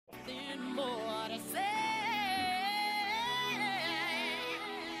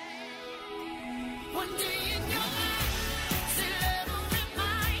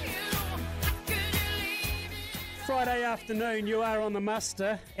Friday afternoon, you are on the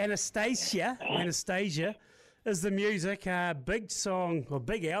muster. Anastasia is the music. Big song, or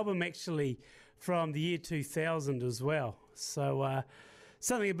big album actually, from the year 2000 as well. So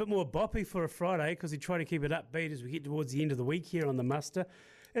something a bit more boppy for a Friday, because we try to keep it upbeat as we get towards the end of the week here on the muster.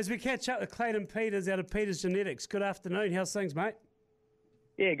 As we catch up with Clayton Peters out of Peters Genetics. Good afternoon. How's things, mate?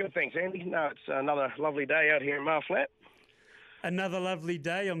 Yeah, good, thanks, Andy. No, it's another lovely day out here in Marflat. Another lovely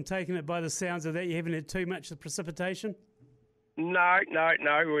day. I'm taking it by the sounds of that. You haven't had too much of precipitation? No.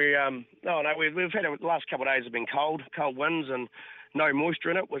 We've had the last couple of days have been cold winds and no moisture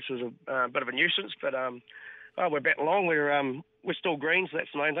in it, which was a bit of a nuisance. But we're batting along. We're still green, so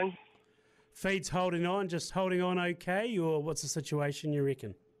that's the main thing. Feed's holding on, just holding on okay, or what's the situation, you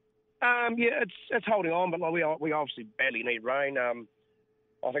reckon? Yeah, it's holding on, but we obviously badly need rain.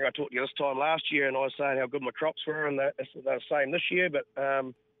 I think I talked to you this time last year, and I was saying how good my crops were, and they're the same this year. But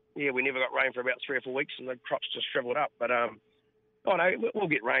we never got rain for about 3 or 4 weeks, and the crops just shriveled up. But we'll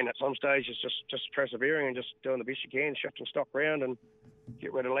get rain at some stage. It's just persevering and just doing the best you can, shifting stock around, and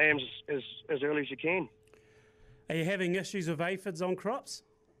get rid of lambs as early as you can. Are you having issues with aphids on crops?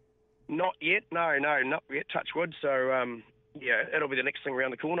 Not yet. No, not yet. Touch wood. So it'll be the next thing around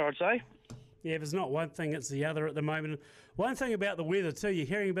the corner, I'd say. Yeah, if it's not one thing, it's the other at the moment. One thing about the weather too, you're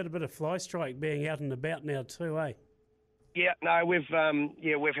hearing a bit of fly strike being out and about now too, eh? Yeah, no, we've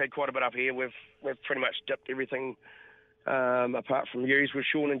had quite a bit up here. We've pretty much dipped everything apart from ewes. We've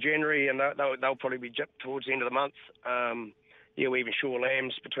shorn in January, and they'll probably be dipped towards the end of the month. We even shore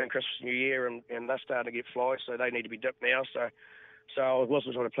lambs between Christmas and New Year, and they're starting to get flies, so they need to be dipped now. So I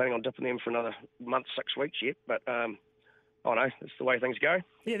wasn't sort of planning on dipping them for another month, 6 weeks yet, but that's the way things go.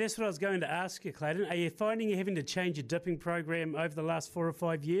 Yeah, that's what I was going to ask you, Clayton. Are you finding you're having to change your dipping program over the last 4 or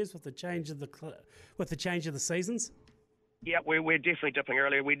 5 years with the change of the seasons? Yeah, we're definitely dipping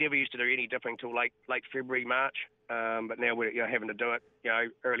earlier. We never used to do any dipping till late February, March, but now we're having to do it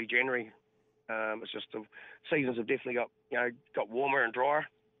early January. It's just the seasons have definitely got warmer and drier.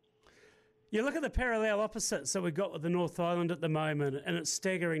 You look at the parallel opposites that we've got with the North Island at the moment, and it's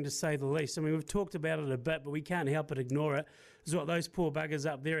staggering to say the least. I mean, we've talked about it a bit, but we can't help but ignore it. It's what those poor buggers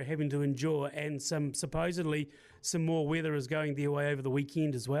up there are having to endure, and supposedly some more weather is going their way over the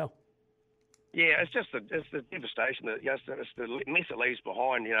weekend as well. Yeah, it's the devastation that it's the mess it leaves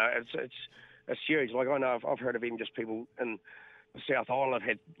behind. It's huge. Like I know I've heard of even just people in the South Island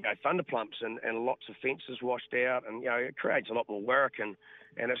have had thunder plumps and lots of fences washed out, and it creates a lot more work and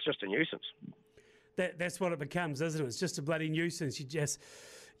it's just a nuisance. That's what it becomes, isn't it? It's just a bloody nuisance.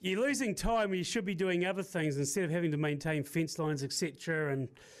 You're losing time when you should be doing other things instead of having to maintain fence lines, etc. And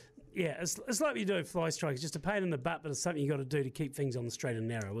yeah, it's like you do fly strikes. It's just a pain in the butt, but it's something you've got to do to keep things on the straight and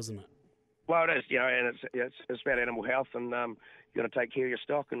narrow, isn't it? Well, it is, and it's about animal health, and you've got to take care of your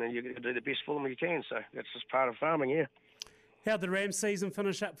stock, and then you've got to do the best for them you can. So that's just part of farming, yeah. How'd the ram season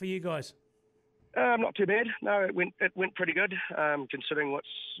finish up for you guys? Not too bad. No, it went pretty good, considering what's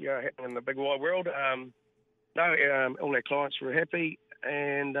happening in the big wide world. All our clients were happy,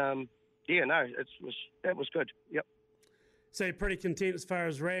 and it was good. Yep. So you're pretty content as far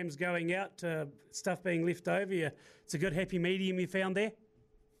as rams going out, stuff being left over. It's a good happy medium you found there.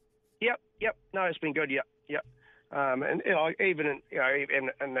 Yep. No, it's been good. Yep. And even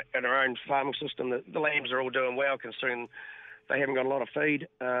in our own farming system, the lambs are all doing well, considering they haven't got a lot of feed.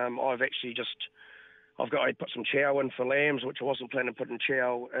 I put some chow in for lambs, which I wasn't planning to put in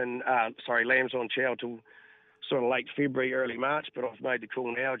lambs on chow till sort of late February, early March, but I've made the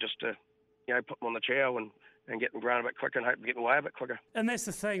call now just to, put them on the chow and get them grown a bit quicker and hope to get them away a bit quicker. And that's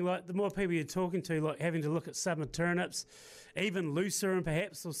the thing, like the more people you're talking to, like having to look at summer turnips, even lucerne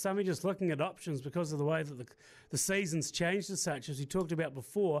perhaps, or something, just looking at options because of the way that the seasons changed as such, as we talked about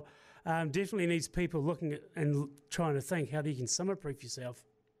before, definitely needs people looking at and trying to think how you can summer-proof yourself.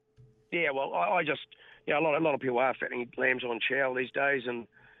 Yeah, well, I just, a lot of people are fattening lambs on chow these days, and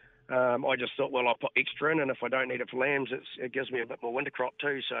I just thought, well, I'll put extra in, and if I don't need it for lambs, it gives me a bit more winter crop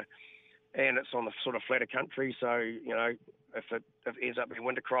too, so... And it's on the sort of flatter country, so, if it ends up being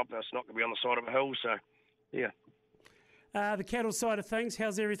winter crop, it's not going to be on the side of a hill, so, yeah. The cattle side of things,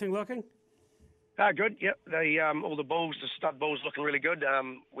 how's everything looking? Good, yep. All the bulls, the stud bulls looking really good.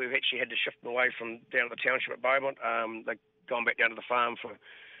 We've actually had to shift them away from down at the township at Beaumont. They've gone back down to the farm for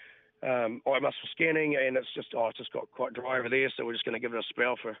eye muscle scanning, and it's just got quite dry over there, so we're just going to give it a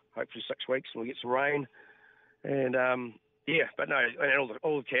spell for hopefully 6 weeks, and we'll get some rain. And... but no,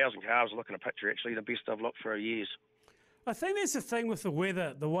 all the cows and calves are looking a picture, actually, the best I've looked for years. I think that's the thing with the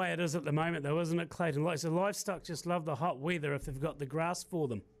weather, the way it is at the moment, though, isn't it, Clayton? Like, so livestock just love the hot weather if they've got the grass for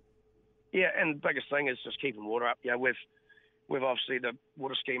them. Yeah, and the biggest thing is just keeping water up. we've obviously, the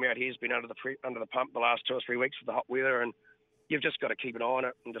water scheme out here has been under the pump the last 2 or 3 weeks with the hot weather, and you've just got to keep an eye on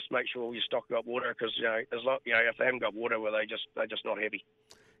it and just make sure all your stock got water, because if they haven't got water, well, they're just not happy.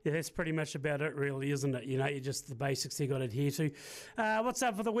 Yeah, that's pretty much about it, really, isn't it? You're just the basics you got to adhere to. What's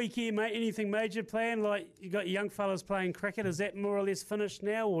up for the weekend, mate? Anything major planned? Like, you got young fellas playing cricket. Is that more or less finished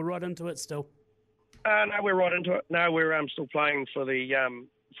now, or right into it still? No, we're right into it. No, we're still playing for the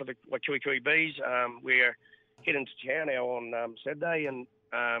Kiwi Bees. We're heading to town now on Saturday, and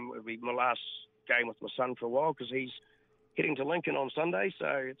it'll be my last game with my son for a while, because he's heading to Lincoln on Sunday. So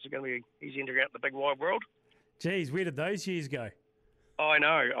it's going to be he's entering out the big wide world. Geez, where did those years go? I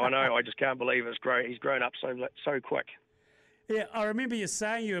know. I just can't believe it's great. He's grown up so quick. Yeah, I remember you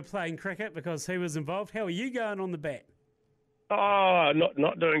saying you were playing cricket because he was involved. How are you going on the bat? Oh,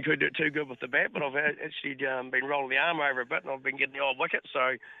 not doing too good with the bat, but I've actually been rolling the arm over a bit, and I've been getting the odd wicket. So,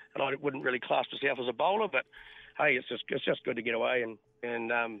 and I wouldn't really class myself as a bowler, but hey, it's just good to get away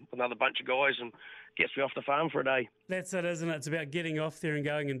and another bunch of guys and gets me off the farm for a day. That's it, isn't it? It's about getting off there and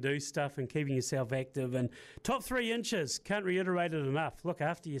going and do stuff and keeping yourself active. And top 3 inches, can't reiterate it enough. Look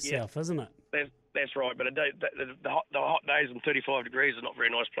after yourself, isn't it? That's right, but the hot days and 35 degrees are not very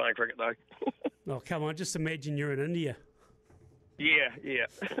nice playing cricket, though. Oh, come on, just imagine you're in India. Yeah,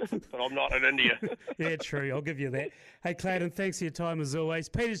 but I'm not in India. Yeah, true, I'll give you that. Hey, Clayton, thanks for your time as always.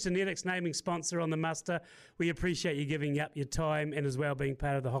 Peter's Genetics, naming sponsor on the muster. We appreciate you giving up your time and as well being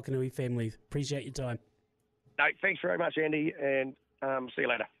part of the Hokanui family. Appreciate your time. No, thanks very much, Andy, and see you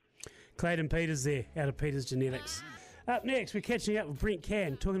later. Clayton Peters there, out of Peter's Genetics. Up next, we're catching up with Brent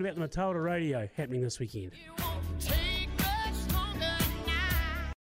Cann, talking about the Matilda Rodeo happening this weekend.